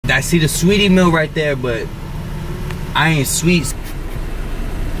I see the sweetie meal right there, but I ain't sweet.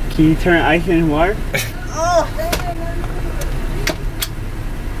 Can you turn ice in water?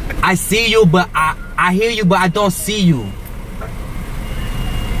 I see you, but I hear you, but I don't see you.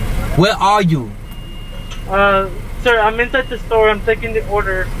 Where are you? Sir, I'm inside the store. I'm taking the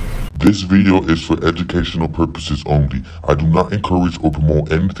order. This video is for educational purposes only. I do not encourage or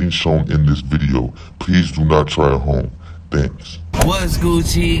promote anything shown in this video. Please do not try at home. Thanks. What's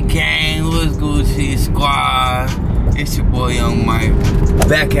Gucci gang? What's Gucci squad? It's your boy Young Mike.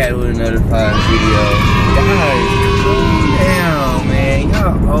 Back at it with another fine video. Guys, calm down, man.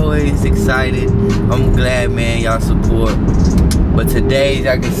 Y'all always excited. I'm glad, man, y'all support. But today,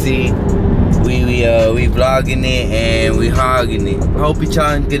 y'all can see, we vlogging it and we hogging it. I hope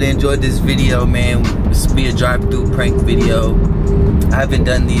y'all gonna enjoy this video, man. This will be a drive-through prank video. I haven't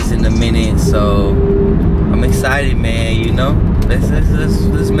done these in a minute, so I'm excited, man. You know, let's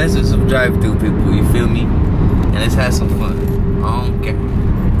mess with some drive-through people. You feel me? And let's have some fun. Okay.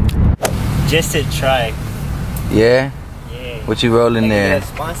 Just to try. Yeah. Yeah. What you rolling there? A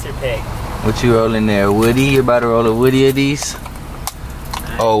sponsor pack. What you rolling there? Woody? You about to roll a Woody of these?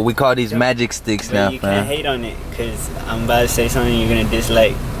 Oh, we call these magic sticks now, you can't hate on it, because I'm about to say something you're going to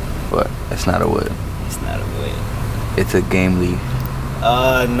dislike. What? It's not a wood. It's not a wood. It's a game leaf.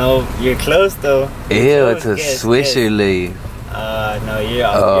 No, you're close though. Ew, it's a Swisher leaf. No,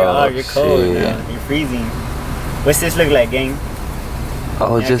 you're cold, man. You're freezing. What's this look like, gang?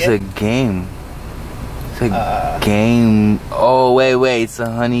 Oh, it's just a game. It's a game. Oh, wait, it's a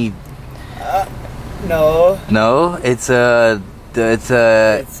honey. No. No, it's a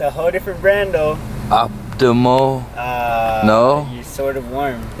whole different brand though. Optimal. No. You're sort of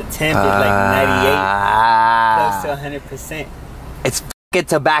warm. The temp is like 98, close to 100%. It's f***ing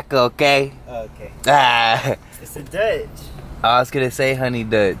tobacco, okay? Okay. It's a Dutch. I was gonna say honey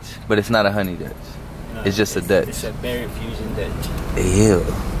Dutch, but it's not a honey Dutch. No, it's just a Dutch. It's a berry fusion Dutch. Ew.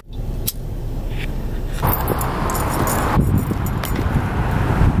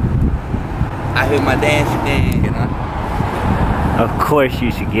 I hear my dancing, you know? Of course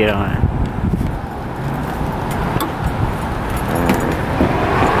you should get on.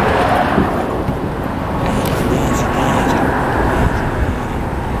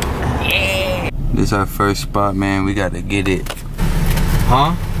 Yeah. This is our first spot, man. We got to get it.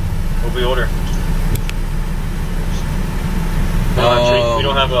 Huh? What we order? We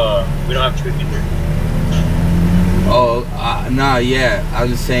don't have tweaking here. Oh, nah, yeah. I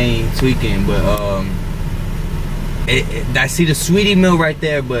was just saying tweaking, but I see the sweetie meal right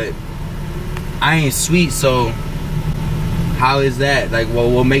there, but I ain't sweet, so how is that? Like, well,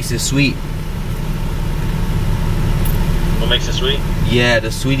 what makes it sweet? What makes it sweet? Yeah,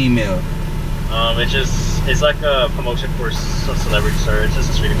 the sweetie meal. It's like a promotion for some celebrity, sir. It's just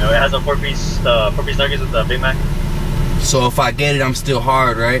a sweetie meal. It has a four-piece nuggets with the Big Mac. So if I get it, I'm still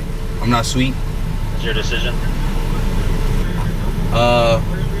hard, right? I'm not sweet. It's your decision.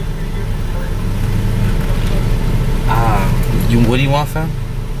 What do you want, fam?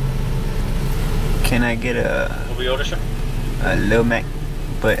 Can I get What we order, sir? a Lil Mac?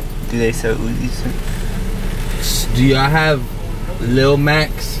 But do they sell Uzis? Do y'all have Lil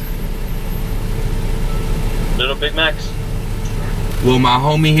Macs? Little Big Macs? Well, my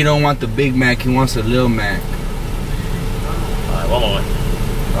homie, he don't want the Big Mac. He wants a Lil Mac. Alright, one moment.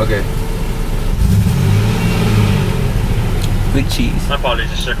 Okay. With cheese. My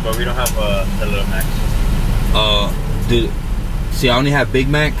apologies, sir, but we don't have the Little Macs. See, I only have Big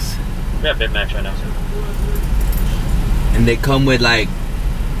Macs. We have Big Macs right now, sir. And they come with a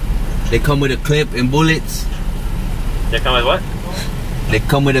clip and bullets. They come with what? They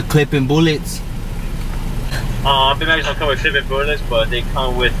come with a clip and bullets. Big Macs don't come with clip and bullets, but they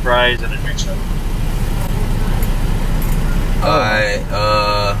come with fries and a drink, sir. Alright,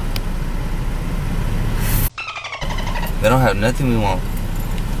 they don't have nothing we want.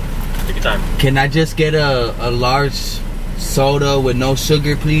 Take your time. Can I just get a large soda with no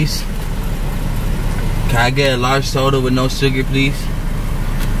sugar, please? Can I get a large soda with no sugar, please?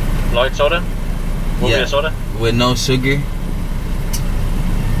 Large soda? What will be the soda? With no sugar.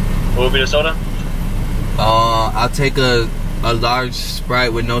 What will be the soda? I'll take a large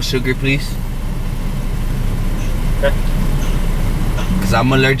Sprite with no sugar, please. Okay. Cause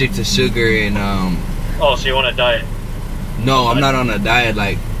I'm allergic to sugar and Oh, so you want a diet? No, I'm not on a diet.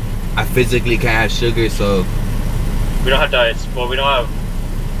 Like, I physically can't have sugar, so we don't have diets. Well, we don't have.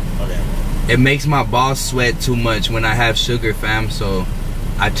 Okay. It makes my balls sweat too much when I have sugar, fam. So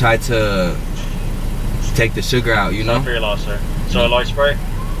I try to take the sugar out, you know? Sorry for your loss, sir. So a large Sprite?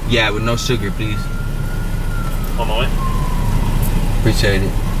 Yeah, with no sugar, please. One moment. Appreciate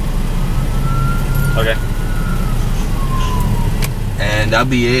it. Okay. And that'll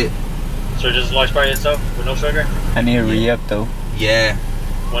be it. So just large Sprite itself with no sugar? I need to re-up though. Yeah.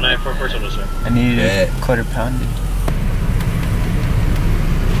 194 first one, sir. I need Yeah. a quarter pounded.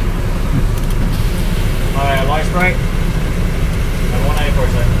 Alright, large Sprite. And 194,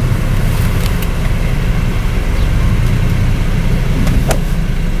 sir.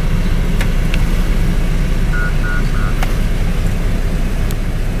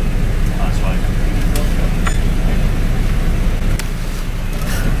 That's fine.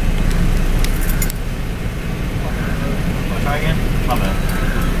 Wanna try again? My bad.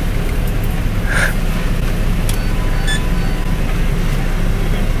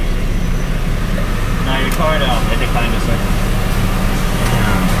 Now your card, they declined it, sir.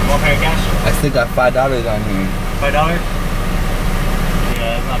 More pay cash? I still got $5 on here. $5?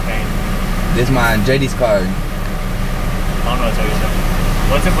 Yeah, it's not paying. This is my JD's card. I don't know what to tell you, sir.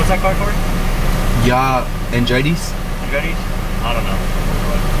 What's that card for? Y'all and JD's? You ready? I don't know.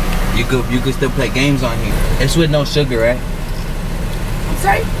 You could still play games on here. It's with no sugar, right? I'm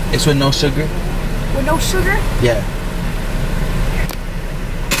sorry? It's with no sugar? With no sugar? Yeah.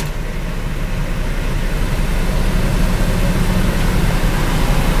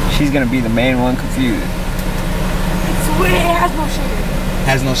 She's gonna be the main one confused. I swear it has no sugar.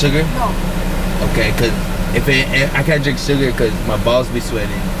 Has no sugar? No. Okay, cause if I can't drink sugar cause my balls be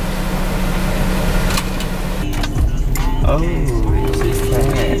sweating. Oh,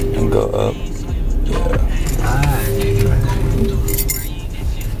 and go up.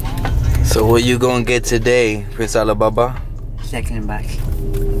 So what you gonna get today, Prince Alibaba? Second back.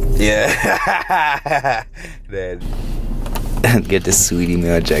 Yeah. Then get the sweetie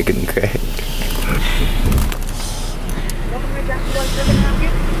meal, Jack and Craig.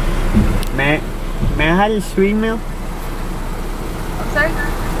 May I have a sweet meal? I'm sorry?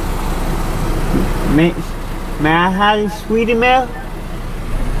 May I have a sweetie meal?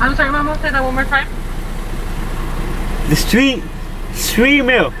 I'm sorry, Mama. Say that one more time. The sweet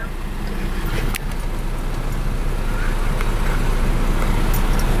meal.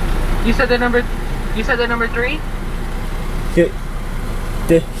 You said the number 3?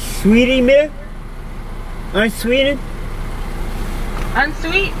 The sweetie meal? Unsweetened?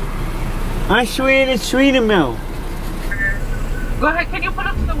 Unsweet? Unsweetened sweetie meal. Go ahead. Can you pull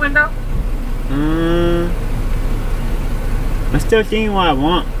up to the window? I'm still thinking what I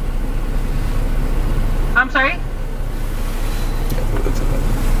want. I'm sorry?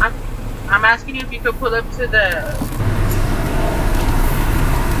 I'm asking you if you could pull up to the...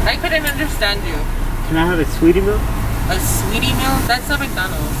 I couldn't understand you. Can I have a sweetie meal? A sweetie meal? That's a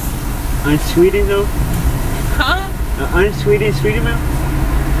McDonald's. Unsweetened though? Huh? An unsweetened sweetie meal?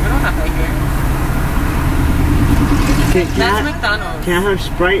 We don't have that here. That's McDonald's. Can I have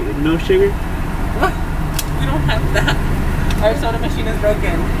Sprite with no sugar? What? We don't have that. Our soda machine is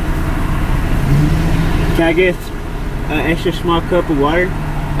broken. Can I get an extra small cup of water?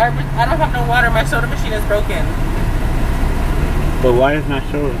 I don't have no water. My soda machine is broken. But water's not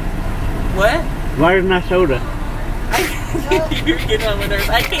soda. What? Water's not soda. You're getting on my nerves.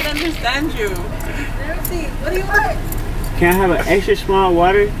 I can't understand you. Seriously, what do you want? Can I have an extra small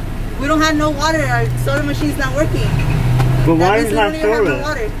water? We don't have no water. Our soda machine's not working. But That water's means we not don't even have no soda.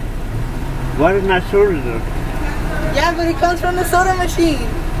 water. Water's not soda though. Yeah, but it comes from the soda machine.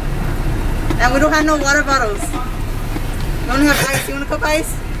 And we don't have no water bottles. We only have ice. You want a cup of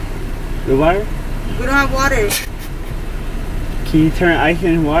ice? The water? We don't have water. Can you turn ice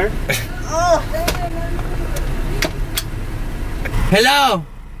into water? Oh! Hello.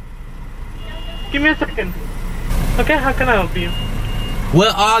 Give me a second. Okay, how can I help you?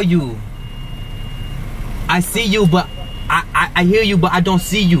 Where are you? I see you, but I hear you, but I don't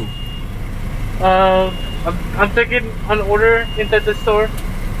see you. I'm taking an order inside the store.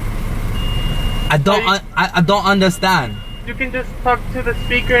 I don't understand. You can just talk to the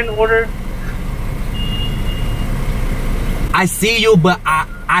speaker and order. I see you, but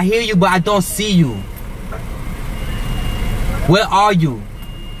I hear you, but I don't see you. Where are you?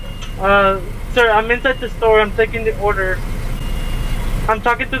 Sir, I'm inside the store. I'm taking the order. I'm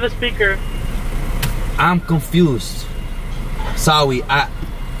talking to the speaker. I'm confused. Sorry,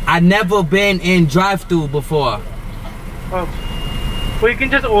 I never been in drive-thru before. Oh. Well, you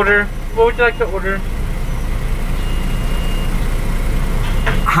can just order. What would you like to order?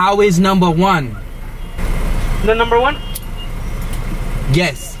 How is number 1? The number 1?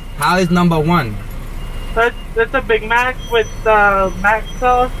 Yes. How is number 1? That's a Big Mac with mac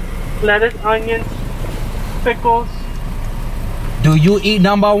sauce, lettuce, onions, pickles. Do you eat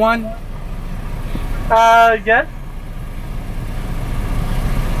number 1? Yes.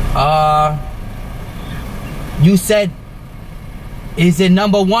 You said, is it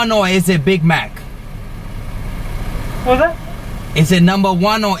number 1 or is it Big Mac? What was that? Is it number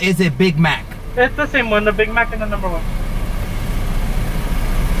 1 or is it Big Mac? It's the same one, the Big Mac and the number 1.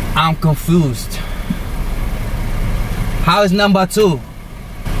 I'm confused. How is number 2?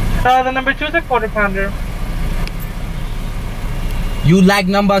 The number 2 is a quarter pounder. You like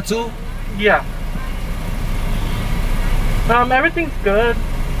number 2? Yeah. Everything's good.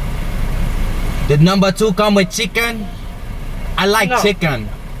 The number 2 come with chicken? I like chicken.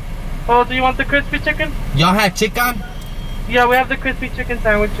 Oh, do you want the crispy chicken? Y'all have chicken? Yeah, we have the crispy chicken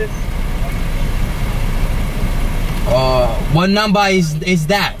sandwiches. What number is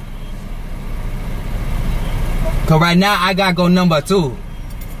that? Cause right now I gotta go number 2.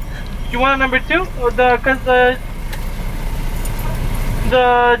 You want a number 2? Or cause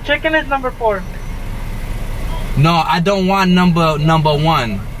the chicken is number 4. No, I don't want number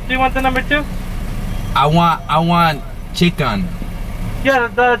 1. Do you want the number 2? I want chicken. Yeah,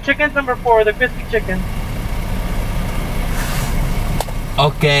 the chicken's number 4, the crispy chicken.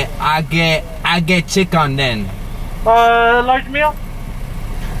 Okay, I get chicken then. Large meal?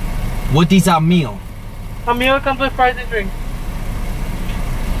 What is a meal? A meal comes with fries and drinks.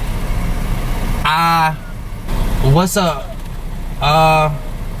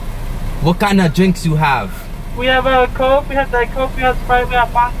 What kind of drinks you have? We have a Coke, we have Diet Coke, we have Sprite, we have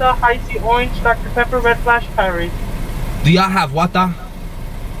Fanta, High C, Orange, Dr. Pepper, Red Flash, Powerade. Do y'all have water?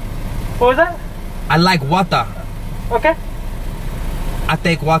 What was that? I like water. Okay. I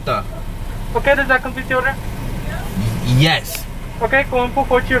take water. Okay, does that complete the order? Yes. Okay, go and pull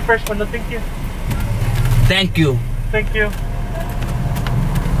forward to your first window. Thank you. Thank you. Thank you.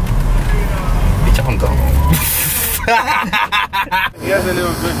 Bitch, I'm gone.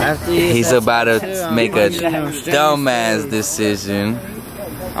 He's about to make a dumbass decision.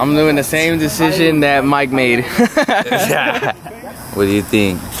 I'm doing the same decision that Mike made. What do you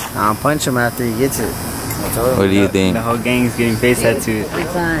think? I'll punch him after he gets it. What do you think? The whole gang's getting face tattoos.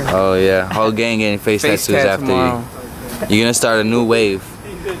 Oh yeah, whole gang getting face tattoos after you. You're gonna start a new wave.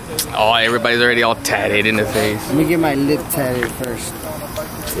 Oh, everybody's already all tatted in the face. Let me get my lip tatted first.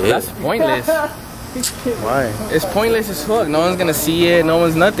 That's pointless. Why? It's pointless as fuck. No one's gonna see it. No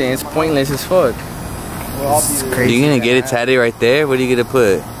one's nothing. It's pointless as fuck. It's crazy. You're gonna get it tatted right there? What are you gonna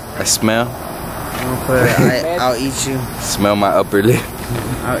put? A smell? I'm gonna put I'll eat you. Smell my upper lip.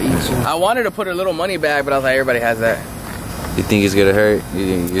 I'll eat you. I wanted to put a little money bag, but I was like, everybody has that. You think it's gonna hurt?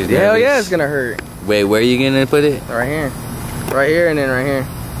 Hell yeah, it's gonna hurt. Wait, where are you gonna put it? Right here. Right here and then right here.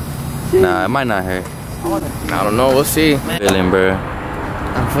 Nah, it might not hurt. I don't know, we'll see. Feeling, bro.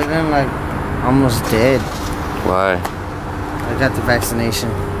 I'm feeling like almost dead. Why? I got the vaccination.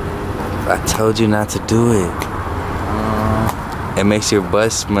 I told you not to do it. It makes your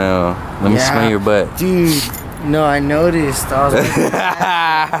butt smell. Let me smell your butt. Dude, no, I noticed. I was like,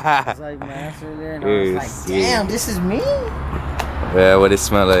 my ass right there, and I was like, damn, this is me? Yeah, what it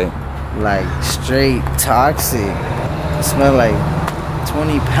smell like? Like straight toxic. It smelled like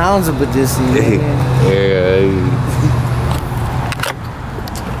 20 pounds of badissi.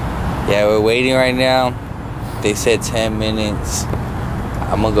 Yeah, we're waiting right now. They said 10 minutes.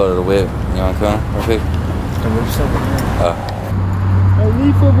 I'm gonna go to the whip. You wanna come real quick? The whip's over there. A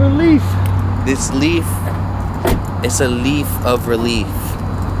leaf of relief. This leaf, it's a leaf of relief.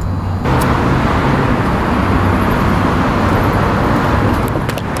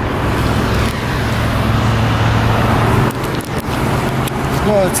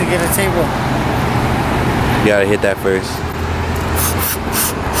 Go to get a table. You gotta hit that first.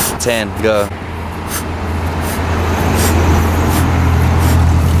 10, go.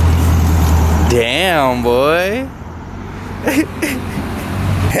 Damn, boy.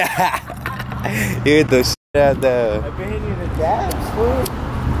 You hit the shit out there. I've been hitting the dabs, fool.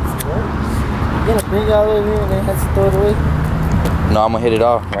 You gonna bring it all over here and then have to throw it away? No, I'm gonna hit it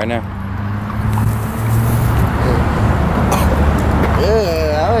off right now.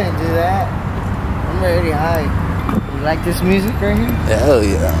 Yeah, I wouldn't do that. I'm already high. You like this music right here? Hell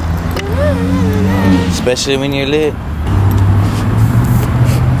yeah. Especially when you're lit.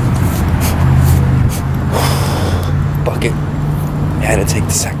 Fuck it. I had to take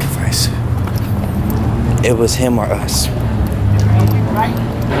the sacrifice. It was him or us.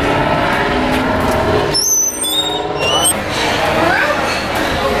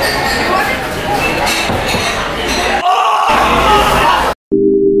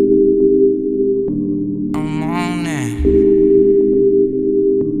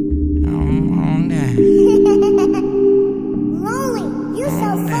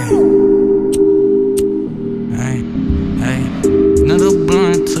 Another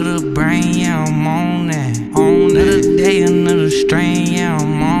blunt to the brain, yeah, I'm on that.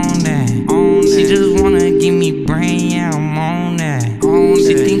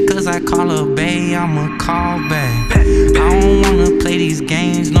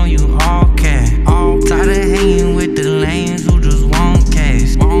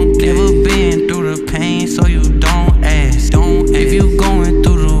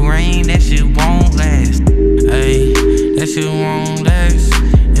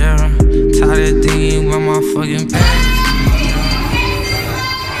 fucking past.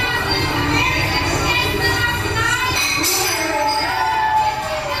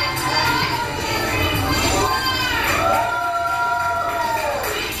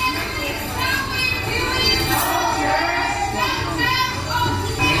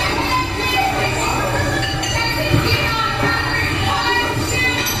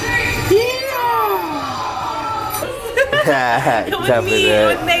 With me,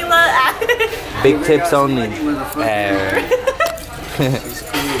 with Nayla. Big tips only.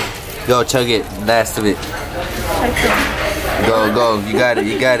 Go chug it, last of it. Go, you got it,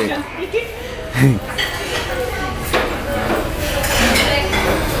 you got it.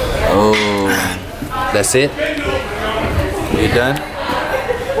 Oh, that's it? You done?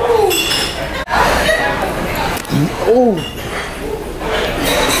 Oh.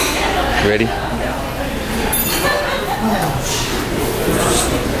 Ready?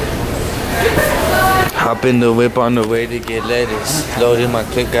 Hop in the whip on the way to get lettuce. Loaded my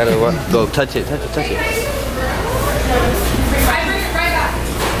clip, gotta go touch it.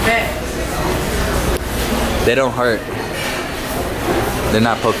 They don't hurt. They're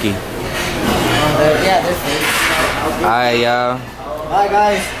not pokey. Yeah, they're fake. Alright, y'all. Bye,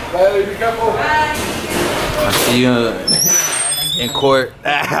 guys. Hey, be careful. I'll see you in court.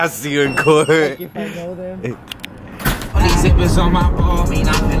 I'll see you in court. If I know them. All these zippers on my ball, mean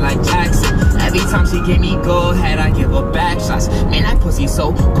I feel like Jackson. Every time she gave me gold head, I give her back shots. Man, that pussy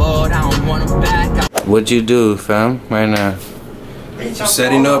so good, I don't want her back. What'd you do, fam, right now?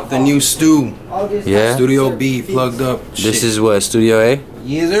 Setting up the new stew. Yeah? Studio B plugged up. This is what, Studio A?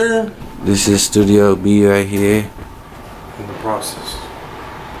 Yes, sir. This is Studio B right here. In the process.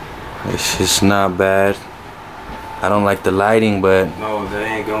 It's just not bad. I don't like the lighting, but No, that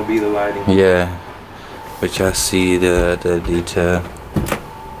ain't gonna be the lighting. yeah. But y'all see the detail.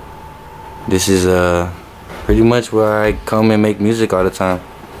 This is pretty much where I come and make music all the time.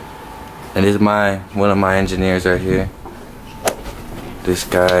 And this is one of my engineers right here. This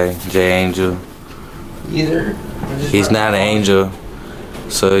guy, J Angel. Either. He's not an angel.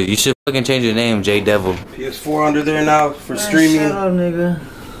 So you should fucking change your name, J Devil. PS4 under there now for streaming. Shut up, nigga.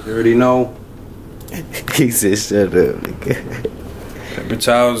 You already know. He said shut up, nigga. Paper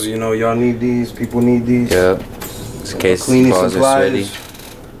towels, you know, y'all need these. People need these. Yep. In case Cleaning the supplies. ready.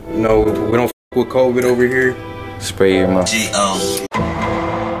 You know, we don't f with COVID over here. Spray your mouth.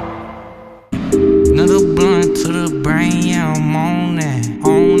 Another blunt to the brain, yeah, I'm on that.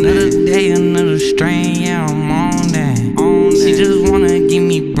 Another day, another strain, yeah, I'm on that. She just wanna give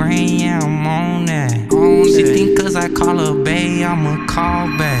me brain, yeah, I'm on that. She think cause I call her bae, I'ma call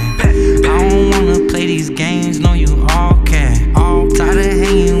back. I don't wanna play these games, no, you all cat. Tired of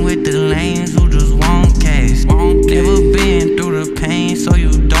hanging with the lanes who just want cash. Never been through the pain, so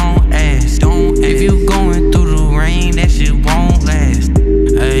you don't ask. If you going through the rain, that shit won't last.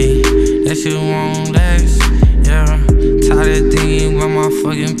 Ayy, that shit won't last. Yeah, tired of thinking about my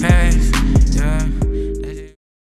fucking past.